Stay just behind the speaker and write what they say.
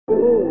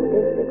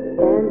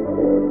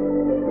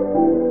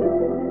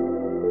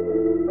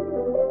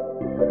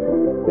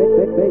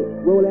Hey,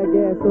 roll that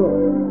gas up.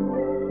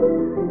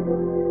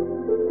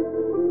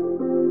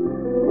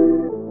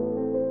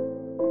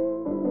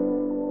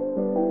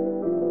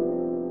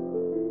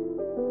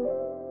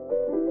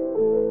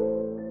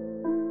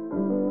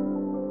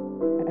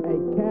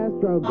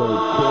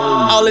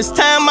 All this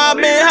time I've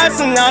been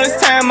hustling, all this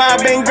time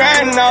I've been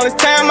grinding, all this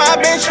time I've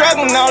been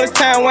struggling, all this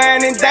time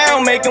wearing it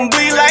down, make them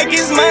bleed like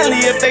it's money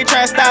if they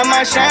try to stop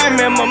my shine.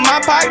 Remember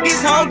my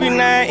pocket's hungry,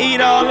 now I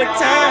eat all the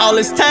time. All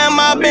this time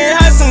I've been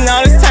hustling,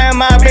 all this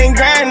time I've been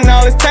grinding,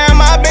 all this time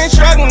I've been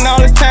struggling,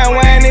 all this time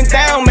wearing it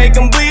down, make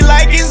them bleed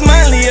like it's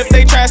money if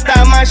they try to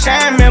stop my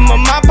shine. Remember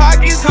my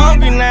pocket's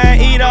hungry, now I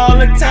eat all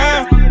the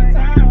time.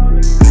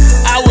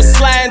 I was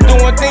sliding,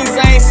 doing things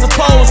I ain't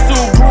supposed to.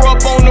 Grew up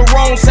on the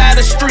wrong side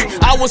of the street.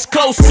 I was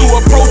close to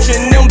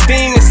approaching them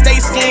demons, stay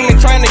scheming,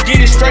 trying to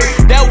get it straight.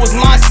 That was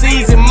my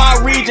season, my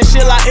region,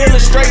 shall I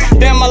illustrate?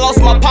 Damn, I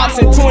lost my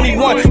pops in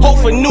 21.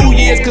 Hope for New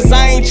Year's, cause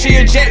I ain't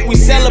cheered yet. We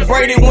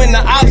celebrated when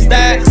the ops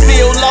died.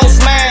 Still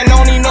lost mine,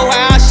 don't even know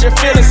how I should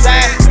feel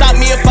inside. Stop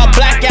me if I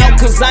black out,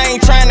 cause I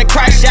ain't trying to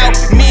crash out.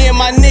 Me and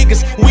my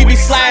niggas, we be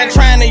sliding,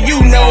 trying to,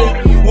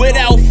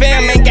 without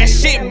fam, ain't got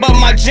shit but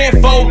my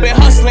genfo. Been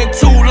hustling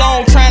too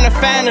long, trying to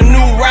find a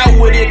new route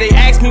with it. They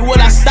ask me would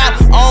I stop,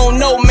 I don't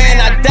know, man,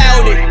 I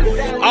doubt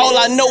it. All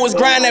I know is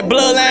grind that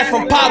bloodline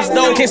from pops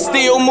though. Can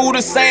still move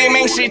the same,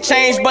 ain't shit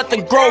changed but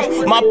the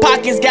growth. My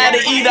pockets gotta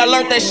eat, I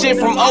learned that shit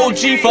from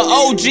OG. For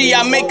OG,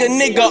 I make a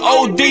nigga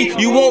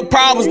OD. You want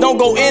problems, don't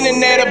go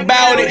internet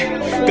about it,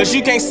 cause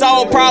you can't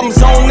solve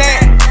problems on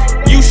that.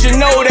 You should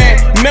know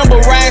that. Remember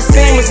Ryan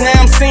Stevens, now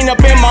I'm seen up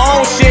in my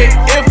own shit.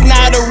 If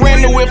not a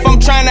rental, if I'm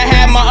trying to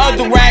have my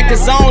other ride,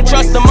 cause I don't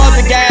trust them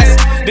other guys.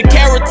 The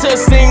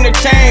characters seem to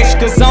change,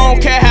 cause I don't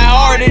care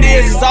how hard it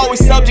is, it's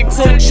always subject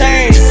to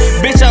change.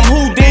 Bitch, I'm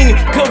Houdini,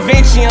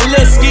 Cavinchy, and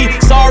Lil Ski.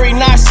 Sorry,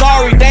 not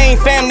sorry, they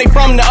ain't family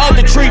from the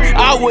other tree.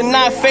 I would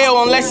not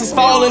fail unless it's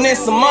falling in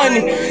some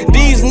money.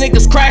 These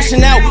niggas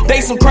crashing out,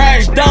 they some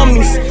crash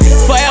dummies.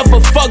 Forever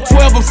fuck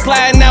 12, I'm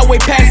sliding out way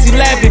past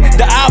 11.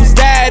 The ops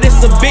died,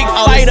 it's a big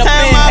fight up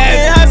in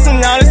heaven.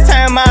 Hustling, all this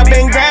time I've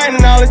been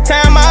grinding, all this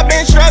time I've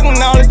been struggling,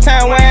 all this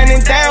time wearing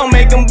it down,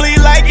 make them bleed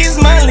like it's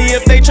money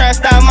if they try to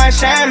stop my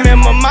shine.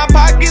 Remember my